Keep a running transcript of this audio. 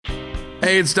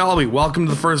Hey, it's Dolby. Welcome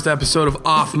to the first episode of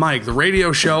Off Mic, the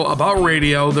radio show about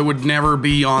radio that would never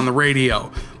be on the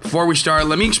radio. Before we start,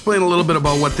 let me explain a little bit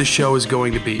about what this show is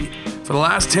going to be. For the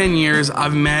last 10 years,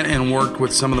 I've met and worked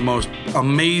with some of the most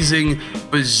amazing,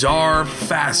 bizarre,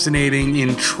 fascinating,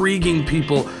 intriguing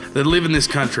people that live in this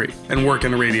country and work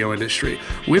in the radio industry.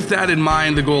 With that in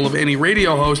mind, the goal of any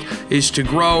radio host is to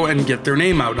grow and get their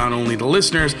name out, not only to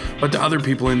listeners, but to other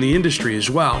people in the industry as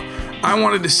well. I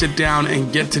wanted to sit down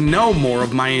and get to know more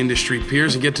of my industry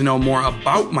peers and get to know more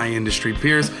about my industry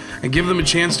peers and give them a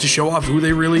chance to show off who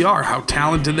they really are, how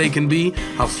talented they can be,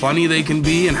 how funny they can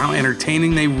be, and how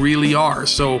entertaining they really are.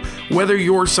 So whether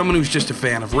you're someone who's just a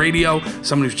fan of radio,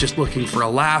 someone who's just looking for a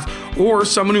laugh, or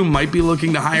someone who might be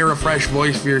looking to hire a fresh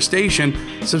voice for your station,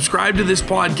 subscribe to this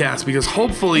podcast because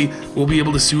hopefully we'll be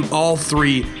able to suit all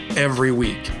three every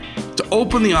week. To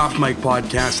open the Off Mic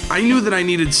podcast, I knew that I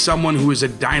needed someone who was a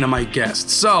dynamite guest,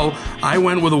 so I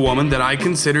went with a woman that I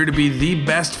consider to be the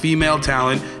best female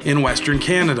talent in Western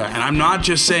Canada, and I'm not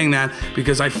just saying that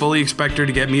because I fully expect her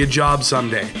to get me a job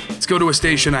someday. Let's go to a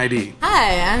station ID.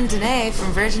 Hi, I'm Danaye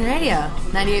from Virgin Radio,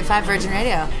 98.5 Virgin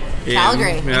Radio.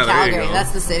 Calgary, in Calgary.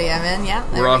 That's the city I'm in, yeah.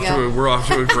 We're off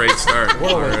to a great start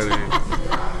already.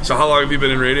 So how long have you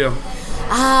been in radio?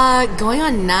 Going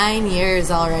on 9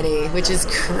 years already, which is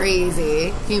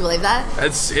crazy. Can you believe that?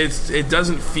 It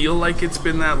doesn't feel like it's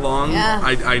been that long. Yeah.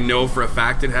 I know for a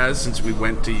fact it has since we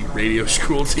went to radio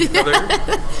school together.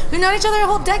 We've known each other a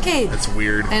whole decade. That's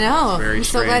weird. I know. Very I'm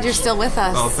strange. so glad you're still with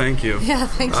us. Oh, thank you. Yeah,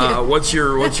 thank you. What's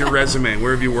your resume?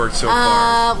 Where have you worked so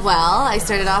far? Well, I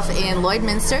started off in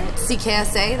Lloydminster,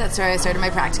 CKSA. That's where I started my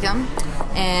practicum.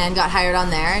 And got hired on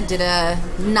there. Did a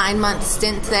 9-month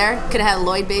stint there. Could have had a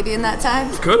Lloyd baby in that time.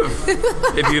 Could have.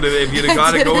 If you'd have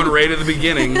got it going right at the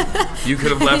beginning, you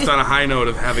could have left on a high note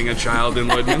of having a child in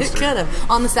Lloydminster. Could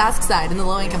have. On the Sask side, in the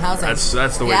low-income housing. That's the way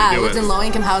to do it. Yeah, I lived in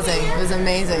low-income housing. It was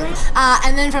amazing.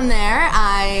 And then from there,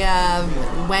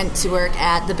 I went to work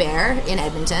at the Bear in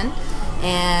Edmonton.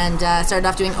 And started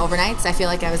off doing overnights. I feel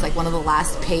like I was like one of the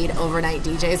last paid overnight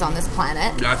DJs on this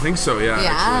planet. Yeah, I think so. Yeah.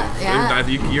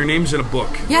 Actually. Yeah. Your name's in a book.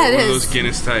 Yeah, it is. One of those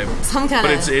Guinness type. Some kind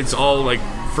of. But it's all like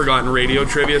forgotten radio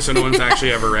trivia, so no one's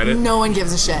actually ever read it. No one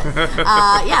gives a shit.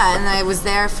 Yeah, and I was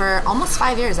there for almost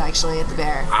 5 years actually at the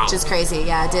Bear, wow. Which is crazy.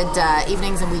 Yeah, I did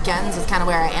evenings and weekends. It's kind of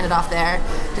where I ended off there.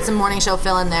 Did some morning show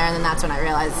fill in there, and then that's when I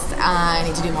realized I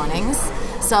need to do mornings.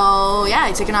 So yeah,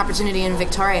 I took an opportunity in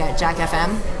Victoria at Jack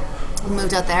FM.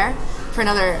 Moved out there for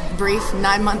another brief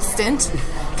 9-month stint.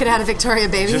 Could have had a Victoria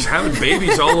baby. Just having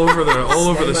babies all over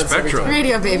the spectrum.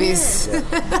 Radio babies.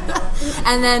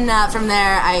 And then from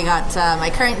there, I got my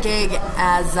current gig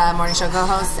as a morning show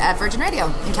co-host at Virgin Radio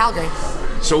in Calgary.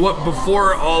 So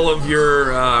before all of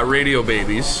your radio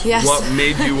babies, yes. What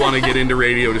made you want to get into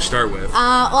radio to start with?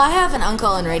 Well, I have an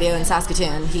uncle in radio in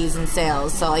Saskatoon. He's in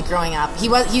sales, so like growing up, he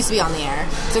used to be on the air.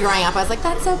 So growing up, I was like,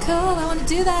 that's so cool, I want to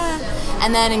do that.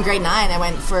 And then in grade 9, I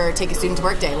went for Take a Student to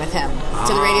Work Day with him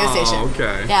to the radio station.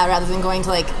 Okay. Yeah, rather than going to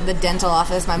like the dental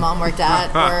office my mom worked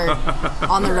at or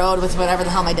on the road with whatever the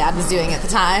hell my dad was doing at the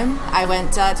time, I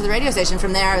went to the radio station.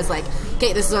 From there, I was like,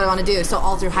 okay, this is what I want to do. So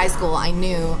all through high school, I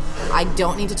knew I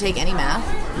don't need to take any math.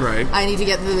 Right. I need to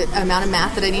get the amount of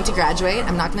math that I need to graduate.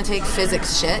 I'm not going to take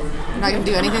physics shit. I'm not going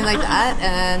to do anything like that.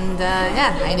 And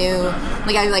I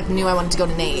knew I wanted to go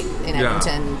to Nate in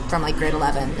Edmonton from like grade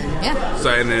 11. And yeah. So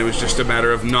and then it was just a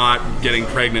matter of not getting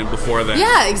pregnant before then.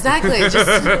 Yeah, exactly.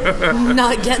 Just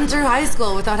not getting through high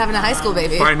school without having a high school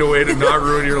baby. Find a way to not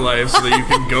ruin your life so that you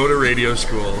can go to radio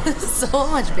school. So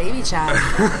much baby chat.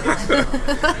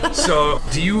 So,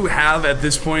 do you have at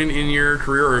this point in your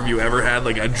career, or have you ever had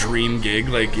like a dream gig?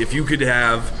 Like, if you could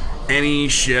have any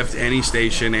shift, any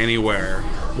station, anywhere,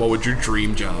 what would your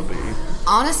dream job be?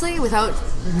 Honestly, without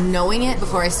knowing it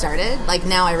before I started, like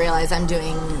now I realize I'm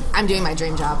doing my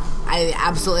dream job. I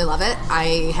absolutely love it.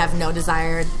 I have no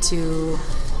desire to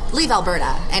leave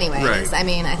Alberta anyways. Right. I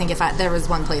mean, I think if there was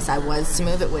one place I was to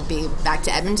move, it would be back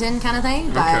to Edmonton kind of thing.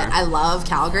 But okay. I love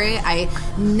Calgary. I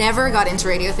never got into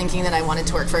radio thinking that I wanted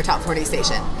to work for a top 40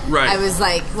 station. Right. I was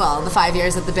like, the 5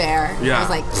 years at the Bear. Yeah. I was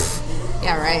like,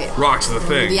 yeah, right. Rock's the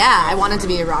thing. Yeah, I wanted to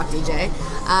be a rock DJ.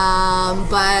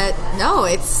 But no,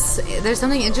 there's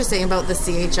something interesting about the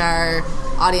CHR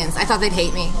audience. I thought they'd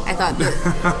hate me. I thought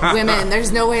that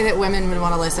there's no way that women would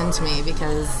want to listen to me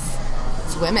because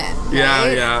it's women. Yeah,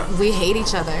 right? yeah. We hate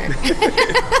each other.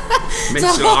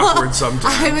 Makes it awkward sometimes.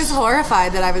 I was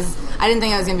horrified that I didn't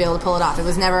think I was going to be able to pull it off. It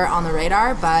was never on the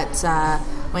radar, but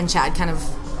when Chad kind of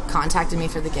contacted me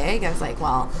for the gig, I was like,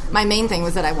 well, my main thing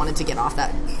was that I wanted to get off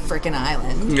that freaking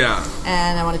island. Yeah.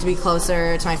 And I wanted to be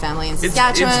closer to my family in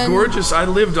Saskatchewan. It's gorgeous. I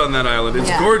lived on that island.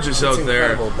 It's gorgeous out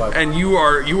there. And you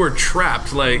are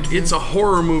trapped. Like, it's a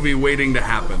horror movie waiting to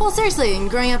happen. Well, seriously, and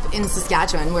growing up in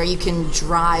Saskatchewan where you can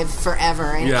drive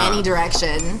forever in any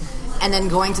direction, and then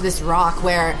going to this rock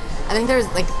where I think there's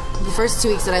like the first 2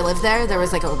 weeks that I lived there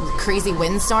was like a crazy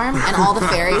windstorm and all the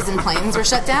ferries and planes were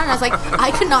shut down. And I was like,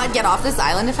 I could not get off this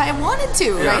island if I wanted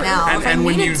to right now. And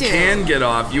when you can get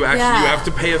off, you actually you have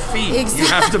to pay a fee. Exactly. You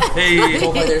have to pay.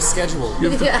 Go by their schedule.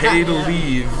 You have to pay to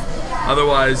leave.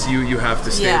 Otherwise, you have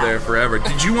to stay there forever.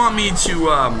 Did you want me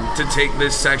to take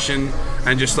this section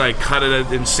and just like cut it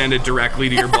and send it directly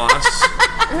to your boss?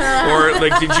 Or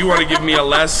like, did you want to give me a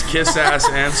less kiss-ass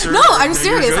answer? No, I'm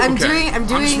serious. I'm doing. I'm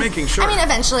just making sure. I mean,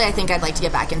 eventually, I think I'd like to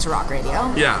get back into rock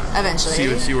radio. Yeah.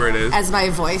 Eventually. See where it is. As my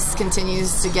voice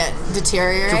continues to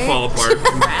deteriorate. To fall apart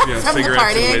from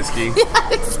cigarettes and whiskey. Yeah,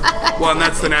 exactly. Well, and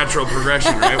that's the natural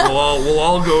progression, right? We'll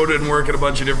all go to and work at a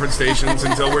bunch of different stations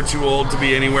until we're too old to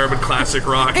be anywhere but classic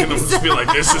rock, and then we'll just be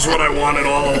like, this is what I wanted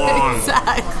all along.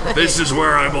 Exactly. This is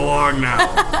where I belong now.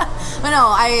 But no,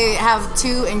 I have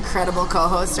 2 incredible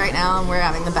co-hosts right now, and we're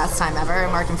having the best time ever.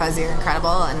 Mark and Fuzzy are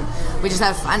incredible, and we just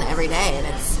have fun every day, and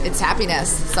it's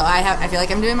happiness. So I feel like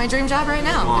I'm doing my dream job right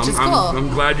now, which is cool. I'm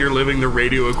glad you're living the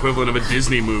radio equivalent of a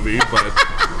Disney movie, but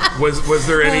was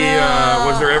there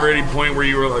ever any point where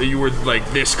you were like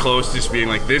this close to just being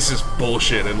like, this is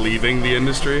bullshit, and leaving the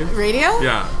industry? Radio?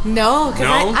 Yeah. No, because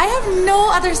I have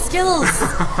no other skills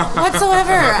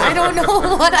whatsoever. I don't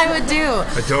know what I would do.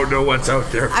 I don't know what's out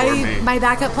there for me. My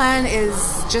backup plan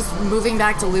is just moving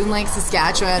back to Loon Lake,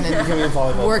 Saskatchewan, and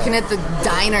working at the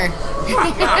diner.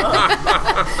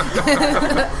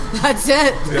 That's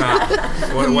it.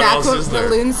 Yeah. What else is there?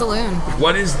 The Loon Saloon.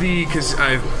 What is because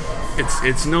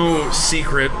it's no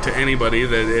secret to anybody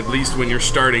that at least when you're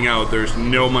starting out, there's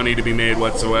no money to be made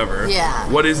whatsoever. Yeah.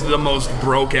 What is the most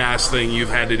broke-ass thing you've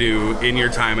had to do in your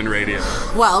time in radio?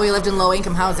 Well, we lived in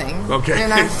low-income housing. Okay.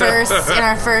 In our first,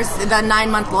 the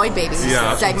 9-month Lloyd baby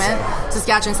segment,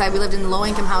 Saskatchewan side, we lived in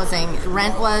low-income housing.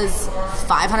 Rent was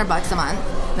 $500 a month.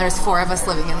 There's 4 of us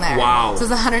living in there. Wow. So it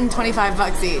was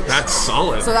 $125 each. That's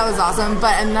solid. So that was awesome.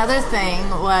 But another thing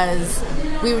was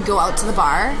we would go out to the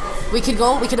bar. We could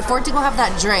afford to go have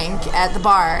that drink at the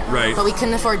bar, right? But we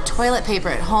couldn't afford toilet paper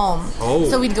at home. Oh.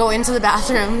 So we'd go into the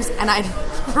bathrooms and I'd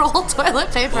roll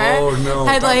toilet paper. Oh no!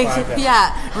 I'd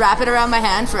wrap it around my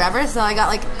hand forever. So I got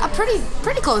like a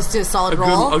pretty close to a solid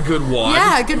roll. A good wad.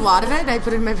 Yeah, a good wad of it. And I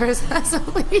put it in my purse. So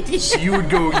you would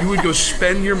go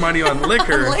spend your money on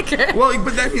liquor. Well,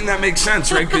 but that makes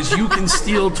sense, right? Because you can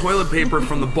steal toilet paper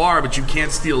from the bar, but you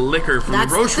can't steal liquor from the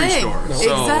grocery store. No.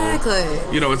 So, exactly.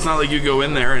 It's not like you go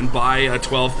in there and buy a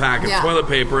 12-pack of toilet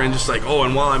paper and just like,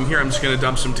 and while I'm here, I'm just going to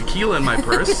dump some tequila in my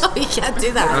purse. No, you can't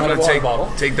do that. I'm going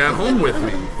to take that home with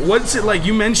me. What's it like?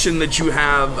 You mentioned that you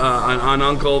have an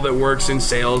uncle that works in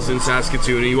sales in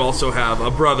Saskatoon. You also have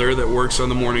a brother that works on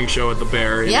the morning show at the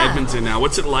Bear in Edmonton now.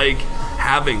 What's it like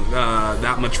having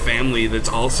that much family that's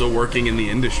also working in the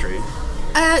industry?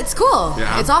 It's cool.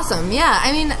 Yeah. It's awesome. Yeah.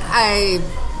 I mean, I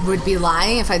would be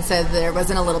lying if I'd said there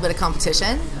wasn't a little bit of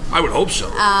competition. I would hope so.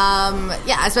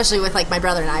 Yeah, especially with like my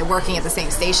brother and I working at the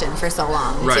same station for so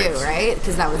long too, right?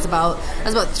 Because that was about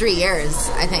 3 years,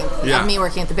 I think, of me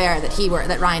working at the Bear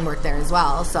that Ryan worked there as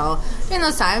well. So in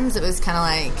those times, it was kind of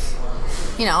like,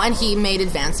 and he made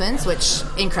advancements, which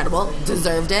incredible,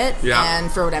 deserved it. Yeah.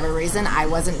 And for whatever reason, I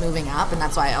wasn't moving up, and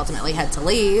that's why I ultimately had to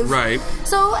leave. Right.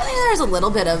 So I mean, there's a little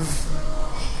bit of.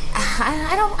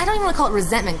 I don't even want to call it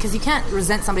resentment, because you can't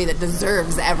resent somebody that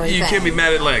deserves everything. You can't be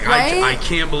mad at right? I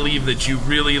can't believe that you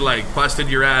really busted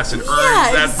your ass and earned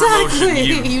that promotion.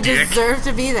 You dick. Deserve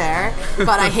to be there,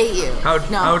 but I hate you.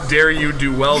 How dare you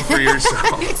do well for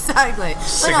yourself? Exactly.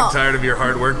 Sick and tired of your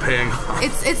hard work paying off.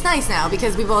 It's nice now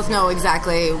because we both know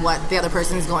exactly what the other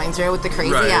person's going through with the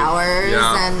crazy hours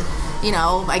and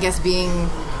I guess being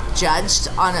judged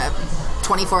on a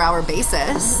 24-hour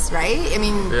basis, right? I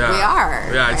mean, we are.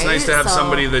 Yeah, it's right? nice to have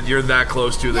somebody that you're that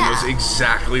close to that knows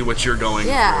exactly what you're going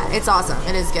through. Yeah, it's awesome.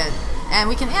 It is good. And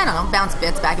we can, bounce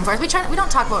bits back and forth. We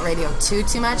don't talk about radio too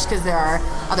much because there are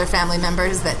other family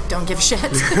members that don't give a shit.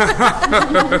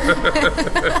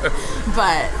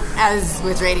 But as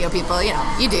with radio people,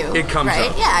 you do. It comes right?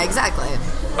 up. Yeah, exactly.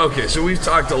 Okay, so we've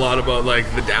talked a lot about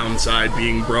the downside,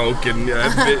 being broke, and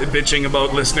bitching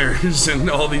about listeners and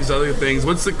all these other things.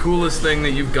 What's the coolest thing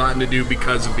that you've gotten to do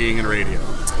because of being in radio?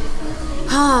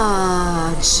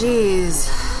 Oh, jeez.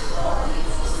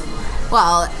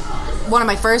 Well, one of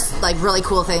my first like really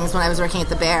cool things when I was working at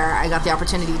the Bear, I got the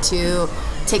opportunity to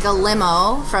take a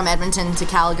limo from Edmonton to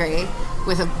Calgary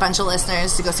with a bunch of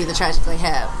listeners to go see the Tragically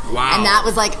Hip. Wow. And that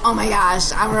was like, oh my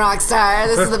gosh, I'm a rock star.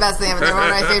 This is the best thing ever. They're one of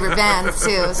my favorite bands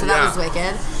too, so that was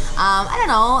wicked. I don't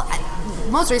know.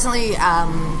 Most recently,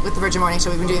 with the Virgin Morning Show,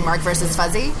 we've been doing Mark versus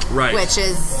Fuzzy, which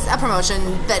is a promotion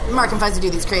that Mark and Fuzzy do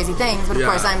these crazy things, but of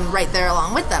course I'm right there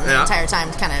along with them the entire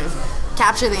time to kind of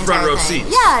capture the entire front row thing.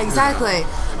 seats. Yeah, exactly.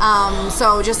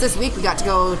 So just this week we got to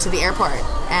go to the airport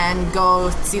and go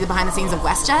see the behind the scenes of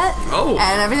WestJet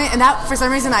and everything. And that, for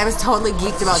some reason, I was totally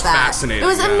geeked about that. Fascinating. It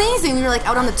was amazing. We were like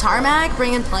out on the tarmac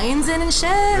bringing planes in and shit.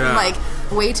 And like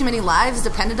way too many lives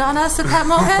depended on us at that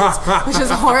moment, which was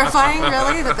horrifying,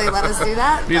 really, that they let us do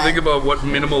that. You think about what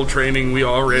minimal training we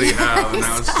already have, and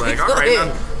now it's like, all right,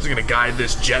 I'm just going to guide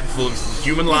this jet full of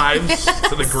human lives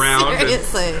to the ground,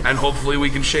 and hopefully we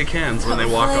can shake hands when they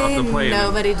walk off the plane.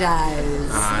 Nobody dies.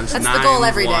 That's 9, the goal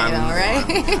every day, 1. though, right?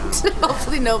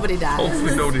 Hopefully nobody dies.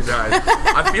 Hopefully nobody dies.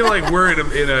 I feel like we're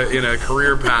in a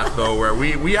career path, though, where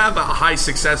we have a high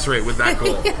success rate with that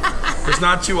goal. It's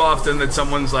not too often that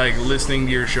someone's like listening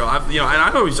to your show. And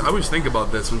I always think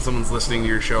about this when someone's listening to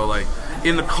your show. Like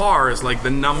in the car is like the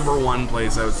number one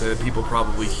place I would say that people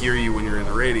probably hear you when you're in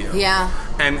the radio. Yeah.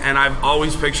 And I've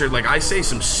always pictured, like, I say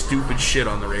some stupid shit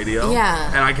on the radio. Yeah.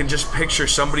 And I can just picture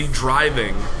somebody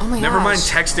driving. Oh my Never gosh. mind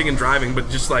texting and driving, but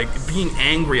just like being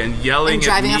angry and yelling and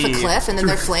driving at me. off a cliff, and then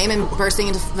their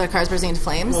cars bursting into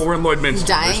flames. Well, we're in Lloydminster.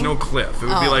 Dying? There's no cliff. It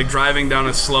would be like driving down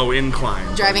a slow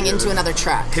incline. Driving into another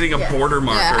truck. Hitting a border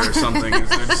marker or something. They're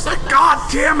just like,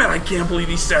 God damn it, I can't believe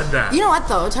he said that. You know what,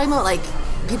 though? Talking about, like,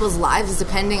 people's lives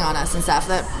depending on us and stuff,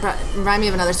 that remind me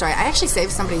of another story. I actually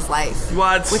saved somebody's life.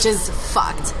 What? Which is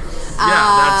fucked.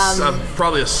 Yeah, that's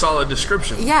probably a solid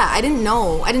description. Yeah, I didn't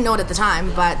know it at the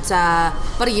time, but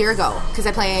about a year ago, because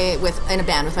I play in a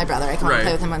band with my brother. I come out and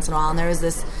play with him once in a while, and there was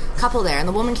this couple there, and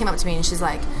the woman came up to me and she's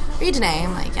like, "Are you Danaye?"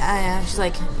 I'm like, yeah. She's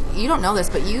like, "You don't know this,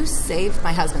 but you saved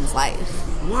my husband's life."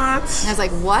 What? And I was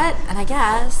like, "What?" And I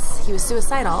guess he was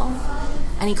suicidal.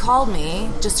 And he called me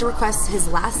just to request his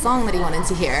last song that he wanted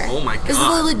to hear. Oh my God. This is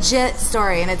a legit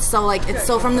story, and it's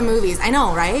so from the movies. I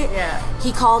know, right? Yeah.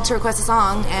 He called to request a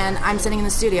song, and I'm sitting in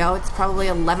the studio. It's probably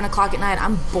 11 o'clock at night.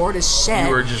 I'm bored as shit. You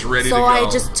were just ready to So go. I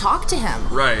just talked to him.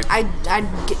 Right. I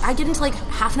get into like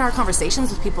half an hour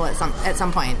conversations with people at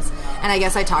some points. And I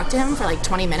guess I talked to him for like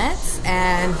 20 minutes,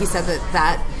 and he said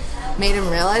that made him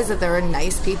realize that there were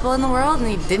nice people in the world, and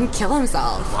he didn't kill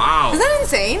himself. Wow. Is that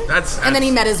insane? And then he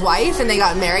met his wife, and they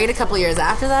got married a couple years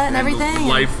after that and everything.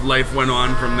 Life went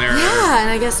on from there. Yeah, and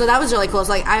I guess so that was really cool.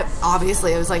 So like I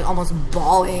was like almost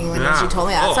bawling when she told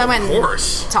me that. So I went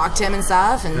and talked to him and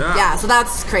stuff, and so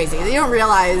that's crazy. You don't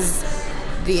realize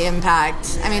the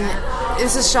impact. I mean,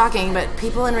 this is shocking, but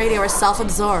people in radio are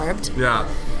self-absorbed. Yeah.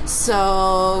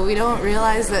 So we don't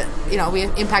realize that, we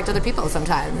impact other people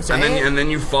sometimes, right? And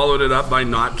then you followed it up by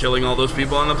not killing all those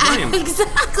people on the plane.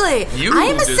 Exactly. You I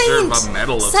am a deserve saint. a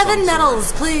medal of 7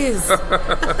 medals, please.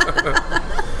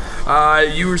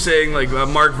 You were saying, like,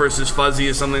 Mark versus Fuzzy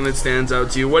is something that stands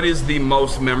out to you. What is the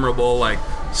most memorable, like,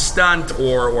 stunt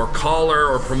or caller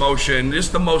or promotion,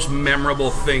 just the most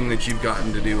memorable thing that you've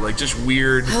gotten to do? Like, just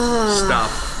weird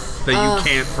stuff that you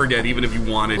can't forget, even if you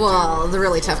wanted to. Well, the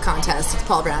really tough contest with the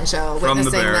Paul Brown Show,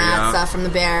 witnessing stuff from the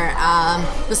Bear.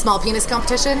 The small penis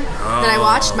competition that I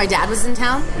watched. My dad was in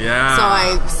town. Yeah. So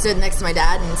I stood next to my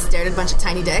dad and stared at a bunch of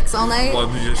tiny dicks all night.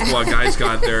 Well, guys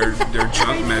got their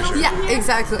junk measured. Yeah,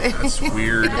 exactly. That's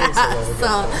weird.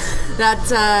 So that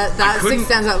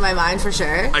stands out in my mind for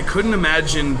sure. I couldn't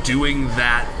imagine doing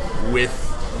that with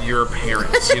your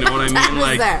parents, you know what I mean?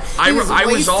 Like, I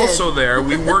was also there.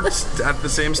 We worked at the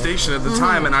same station at the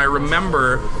time, and I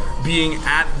remember being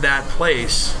at that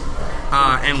place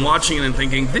and watching it and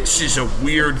thinking, this is a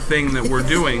weird thing that we're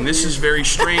doing. This is very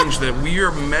strange that we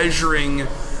are measuring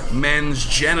men's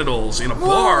genitals in a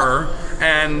bar,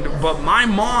 but my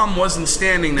mom wasn't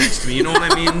standing next to me, you know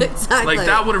what I mean? Exactly. Like,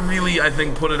 that would have really, I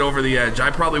think, put it over the edge.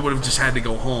 I probably would have just had to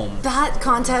go home. That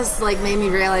contest, like, made me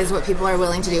realize what people are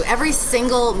willing to do. Every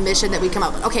single mission that we come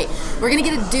up with. Okay, we're gonna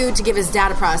get a dude to give his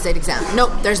dad a prostate exam.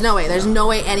 Nope, there's no way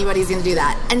anybody's gonna do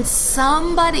that. And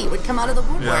somebody would come out of the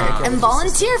woodwork and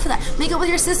volunteer for that. Make out with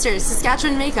your sisters,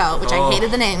 Saskatchewan Makeout, which I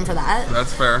hated the name for that.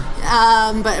 That's fair.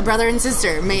 But a brother and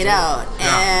sister made out,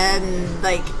 and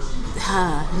like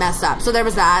messed up. So there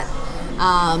was that.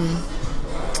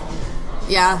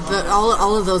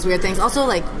 All of those weird things. Also,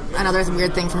 like, another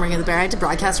weird thing from working at the Bear, I had to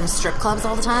broadcast from strip clubs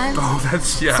all the time. Oh,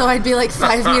 So I'd be like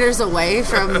 5 meters away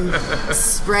from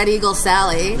Spread Eagle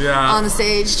Sally on the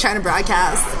stage trying to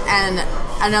broadcast, and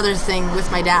another thing with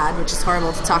my dad, which is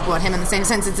horrible to talk about him in the same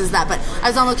sentence as that, but I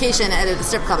was on location at a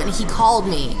strip club, and he called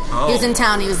me. Oh. He was in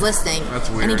town, he was listening. That's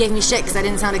weird. And he gave me shit because I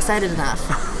didn't sound excited enough.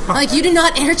 I'm like, you did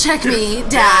not air check me,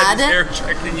 Dad. Air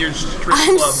checking your strip club.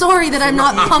 I'm sorry that I'm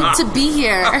not pumped to be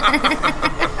here.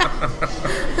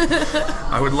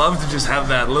 I would love to just have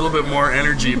that little bit more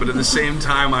energy, but at the same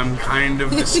time, I'm kind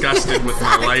of disgusted with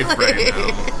my life right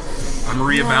now. I'm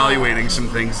reevaluating some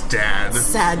things, Dad.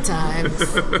 Sad times.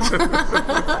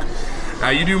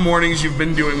 You do mornings. You've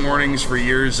been doing mornings for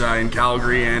years in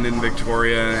Calgary and in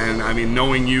Victoria. And I mean,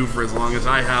 knowing you for as long as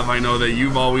I have, I know that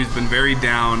you've always been very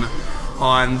down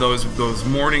on those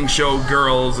morning show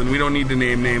girls. And we don't need to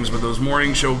name names, but those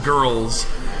morning show girls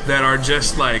that are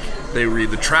just like, they read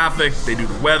the traffic, they do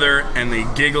the weather, and they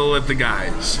giggle at the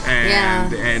guys.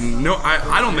 And no,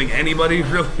 I don't think anybody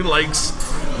really likes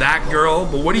that girl,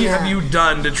 but what have you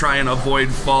done to try and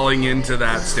avoid falling into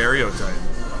that stereotype?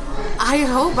 I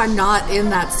hope I'm not in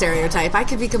that stereotype. I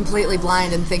could be completely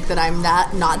blind and think that I'm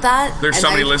not that. There's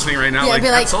somebody listening right now I'd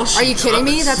be like, are you kidding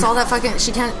me? That's all that fucking...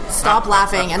 She can't stop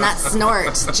laughing, and that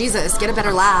snort. Jesus, get a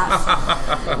better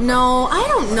laugh. No, I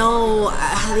don't know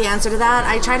the answer to that.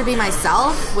 I try to be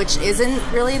myself, which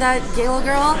isn't really that gala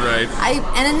girl. Right.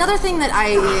 And another thing that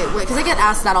because I get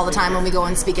asked that all the time when we go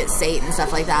and speak at SATE and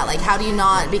stuff like that, like, how do you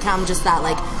not become just that,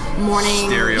 like,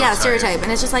 morning stereotype?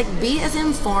 And it's just like, be as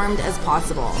informed as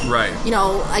possible. Right. You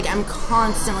know, like, I'm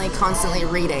constantly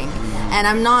reading, and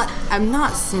I'm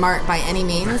not smart by any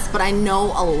means, but I know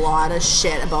a lot of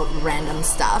shit about random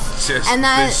stuff. Just and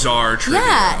that bizarre trivia.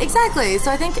 Yeah, exactly. So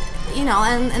I think, you know,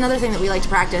 and another thing that we like to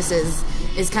practice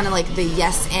is kind of like the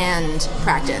yes and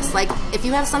practice. Like, if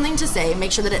you have something to say,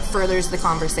 make sure that it furthers the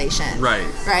conversation. Right.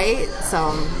 Right?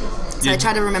 So I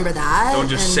try to remember that. Don't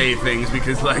just say things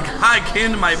because, like, I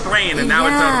came to my brain and now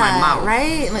it's out of my mouth.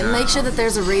 Right? Like, make sure that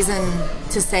there's a reason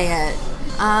to say it.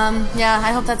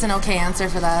 I hope that's an okay answer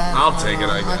for that. I'll take it,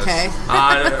 I guess.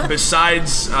 Okay.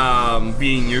 Besides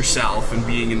being yourself and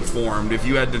being informed, if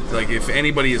you had to, like, if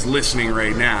anybody is listening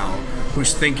right now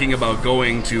who's thinking about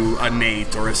going to a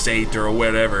NATE or a SATE or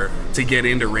whatever to get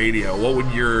into radio, what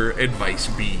would your advice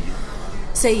be?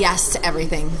 Say yes to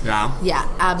everything. Yeah? Yeah,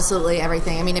 absolutely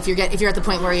everything. I mean, if you're at the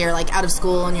point where you're, like, out of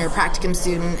school and you're a practicum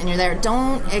student and you're there,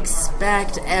 don't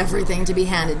expect everything to be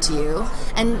handed to you.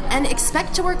 And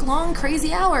expect to work long,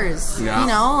 crazy hours. Yeah. You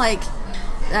know, like,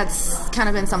 that's kind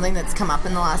of been something that's come up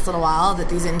in the last little while, that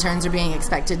these interns are being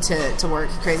expected to work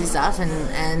crazy stuff,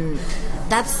 and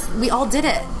we all did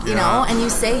it, you know, and you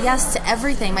say yes to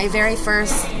everything. When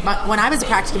I was a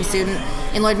practicum student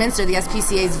in Lloydminster, the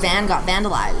SPCA's van got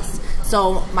vandalized.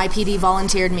 So my PD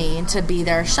volunteered me to be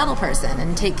their shuttle person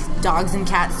and take dogs and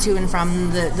cats to and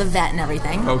from the vet and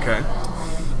everything. Okay.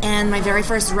 And my very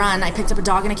first run, I picked up a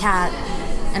dog and a cat,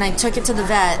 and I took it to the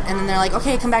vet, and then they're like,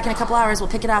 okay, come back in a couple hours, we'll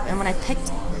pick it up. And when I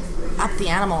picked up the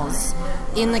animals,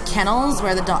 in the kennels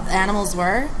where the animals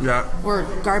were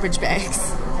garbage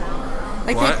bags.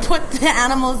 Like, what? They put the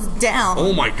animals down.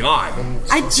 Oh my God.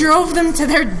 I drove them to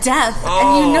their death,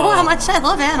 and you know how much I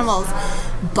love animals.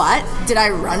 But did I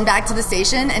run back to the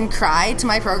station and cry to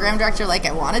my program director like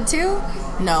I wanted to?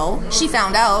 No. She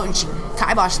found out, and she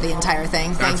kiboshed the entire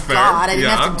thing. Thank God. I didn't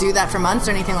have to do that for months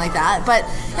or anything like that. But,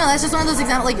 you know, that's just one of those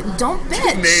examples, like, don't bitch.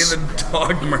 Danaye the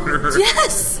dog murderer.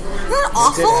 Yes. Isn't that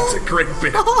awful? That's a great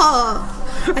bit. Oh.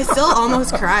 I still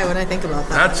almost cry when I think about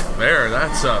that. That's fair.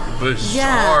 That's a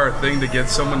bizarre thing to get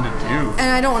someone to do.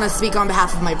 And I don't want to speak on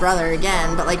behalf of my brother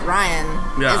again, but, like, Ryan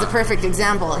is a perfect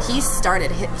example. He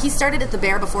started at the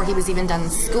Bear before he was even done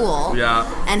school. Yeah.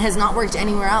 And has not worked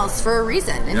anywhere else for a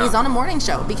reason. And he's on a morning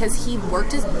show because he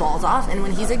worked his balls off. And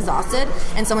when he's exhausted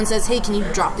and someone says, hey, can you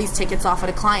drop these tickets off at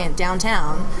a client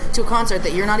downtown to a concert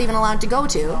that you're not even allowed to go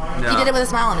to? He did it with a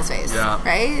smile on his face. Yeah.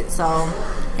 Right? So...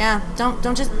 yeah,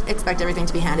 don't just expect everything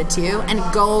to be handed to you, and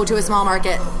go to a small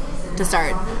market to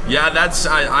start. Yeah, that's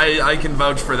I can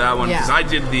vouch for that one, because I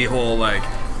did the whole, like,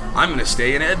 I'm going to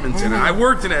stay in Edmonton. And I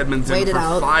worked in Edmonton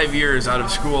for 5 years out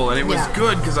of school, and it was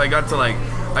good because I got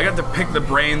to pick the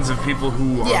brains of people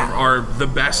who are the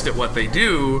best at what they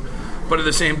do. But at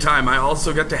the same time, I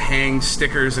also got to hang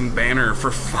stickers and banner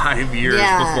for 5 years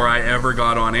before I ever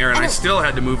got on air. And I still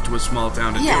had to move to a small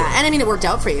town to do it. Yeah, and I mean, it worked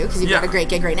out for you because you've got a great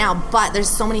gig right now. But there's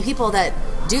so many people that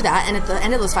do that, and at the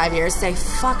end of those 5 years say,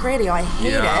 fuck radio, I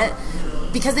hate it.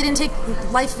 Because they didn't take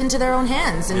life into their own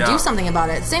hands and do something about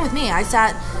it. Same with me. I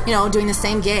sat, doing the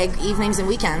same gig evenings and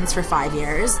weekends for 5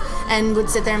 years and would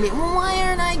sit there and be, well, why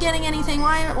aren't I getting anything?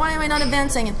 Why am I not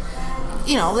advancing? And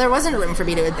there wasn't room for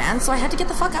me to advance, so I had to get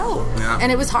the fuck out. Yeah.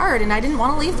 And it was hard, and I didn't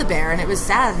want to leave the Bear, and it was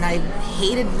sad, and I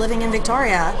hated living in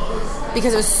Victoria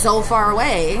because it was so far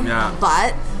away. Yeah.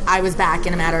 But I was back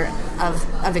in a matter of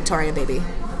a Victoria baby.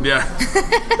 Yeah.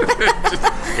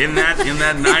 Just in that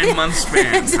 9-month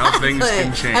span, exactly. How things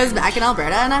can change. I was back in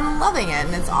Alberta, and I'm loving it,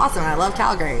 and it's awesome. I love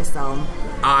Calgary, so...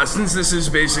 Since this is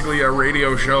basically a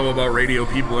radio show about radio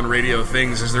people and radio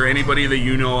things, is there anybody that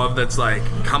you know of that's like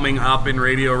coming up in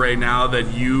radio right now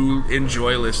that you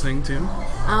enjoy listening to?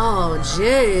 Oh,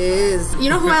 jeez.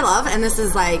 You know who I love? And this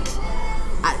is like,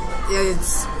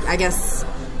 it's, I guess,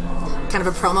 kind of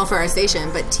a promo for our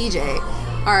station, but TJ,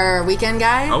 our weekend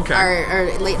guy, okay.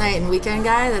 our late night and weekend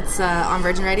guy that's on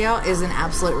Virgin Radio is an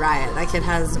absolute riot. That kid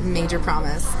has major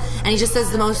promise. And he just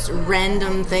says the most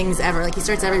random things ever. Like, he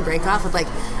starts every break off with, like,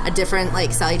 a different,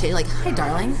 like, salutation. Like, hi,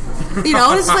 darling.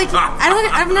 It's like,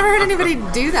 I've never heard anybody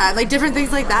do that. Like, different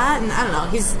things like that. And I don't know.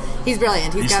 He's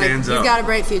brilliant. He's got a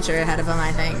bright future ahead of him,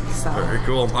 I think. So. Very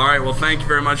cool. All right. Well, thank you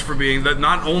very much for being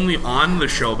not only on the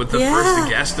show, but the first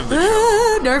guest of the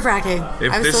show. Nerve-wracking.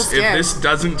 I'm so scared. If this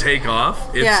doesn't take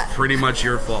off, it's pretty much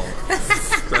your fault.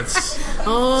 That's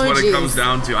what it comes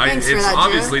down to. It's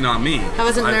obviously not me. I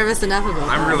wasn't nervous enough about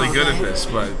it. I'm really good at this,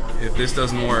 but if this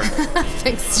doesn't work,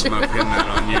 thanks, I'm not pinning that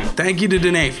on you. Thank you to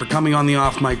Danaye for coming on the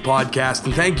Off Mic podcast,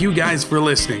 and thank you guys for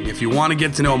listening. If you want to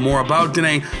get to know more about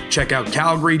Danaye, check out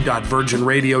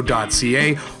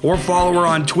calgary.virginradio.ca or follow her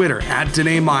on Twitter at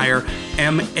Danaye Maier,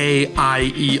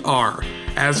 Maier.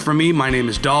 As for me, my name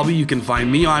is Dalby. You can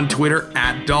find me on Twitter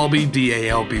at Dalby,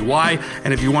 Dalby.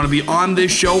 And if you want to be on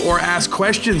this show or ask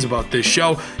questions about this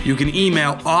show, you can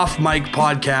email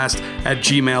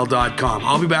offmicpodcast@gmail.com.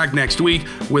 I'll be back next week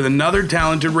with another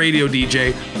talented radio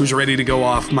DJ who's ready to go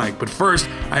off mic. But first,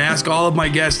 I ask all of my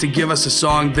guests to give us a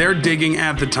song they're digging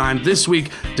at the time. This week,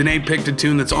 Danaye picked a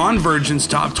tune that's on Virgin's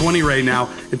Top 20 right now.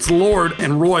 It's Lord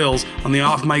and Royals on the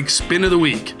Off Mic Spin of the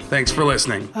Week. Thanks for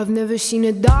listening. I've never seen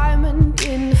a diamond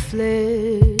in the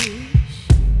flesh.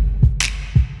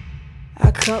 I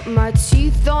cut my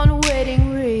teeth on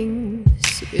wedding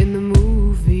rings in the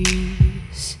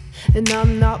movies, and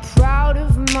I'm not proud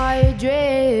of my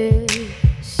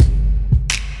address.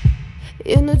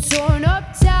 In a torn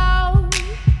up town,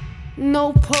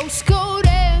 no postcode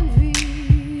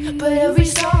envy, but every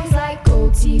song's like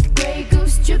gold teeth, grey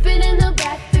goose dripping in the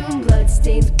bathroom,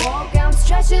 bloodstains, ball gowns,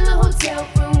 trash in the hotel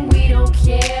room. We don't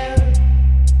care.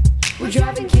 We're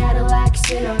driving Cadillacs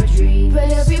in our dreams,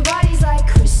 but everybody's like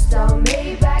crystal,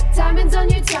 Maybach, diamonds on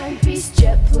your timepiece,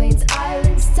 jet planes,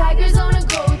 islands, tigers on a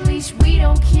gold leash. We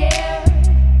don't care.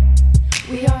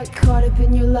 We aren't caught up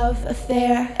in your love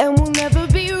affair, and we'll never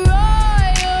be royals.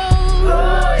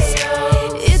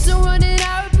 It's a run in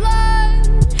our blood.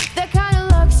 That kind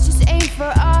of luck's just ain't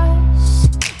for us.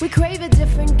 We crave a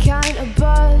different kind of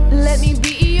buzz. Let me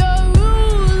be your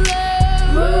ruler.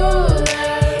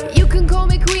 You can call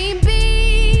me Queen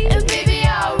Bee, and baby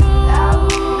I'll rule.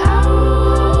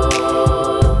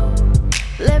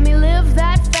 Let me live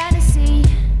that fantasy.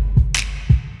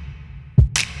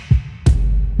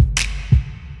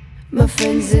 My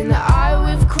friends and I,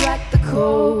 we've cracked the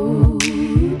code.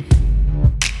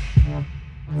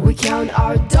 We count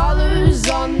our dollars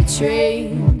on the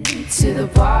train to the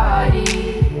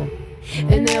party,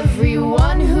 and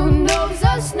everyone who knows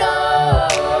us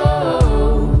knows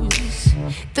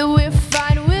that we're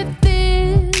fine with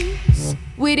this.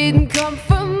 We didn't come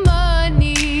for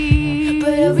money,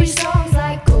 but every song's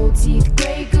like gold teeth,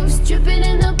 grey goose dripping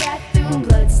in the bathroom,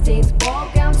 bloodstains, ball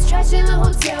gowns, trash in the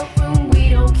hotel room. We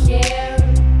don't care.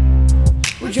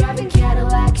 We're driving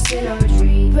Cadillacs in our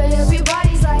dreams, but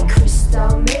everybody's like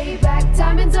crystal, Maybach,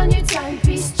 diamonds on your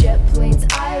timepiece, jet planes,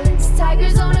 islands,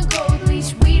 tigers on a gold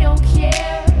leash. We don't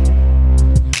care.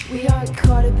 We aren't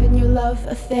caught up in your love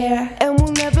affair, and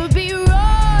we'll never be royals.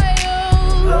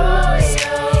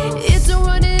 It's a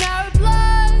run in our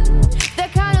blood.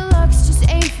 That kind of luck's just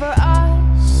ain't for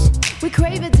us. We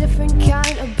crave a different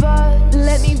kind of buzz.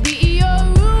 Let me be your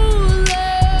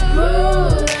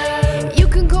ruler. You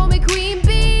can call me Queen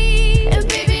Bee, and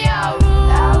baby I'll rule.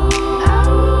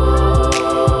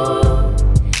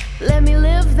 Let me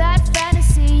live that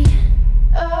fantasy.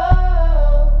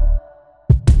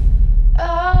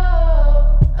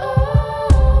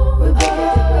 We're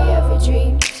bigger than we ever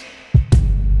dreamed,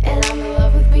 and I'm in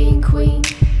love with being queen.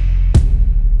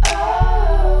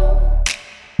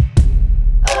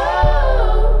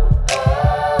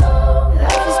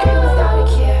 Life is great without a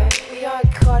care. We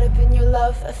aren't caught up in your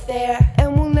love affair,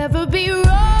 and we'll never be royals.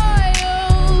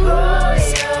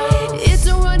 It's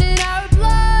a run in our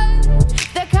blood.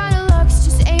 That kind of luck's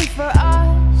just ain't for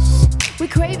us. We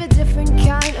crave a different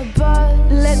kind of buzz.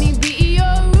 Let me be your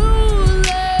your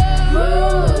ruler.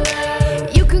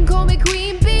 You can call me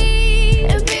Queen Bee,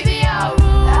 and baby I'll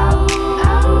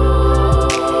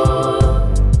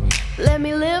rule. Let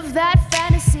me live that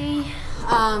fantasy.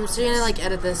 So you're gonna like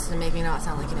edit this and make me not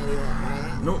sound like an idiot,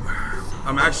 right? No,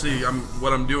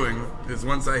 what I'm doing is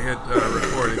once I hit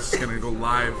record, it's just gonna go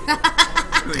live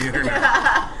to the internet.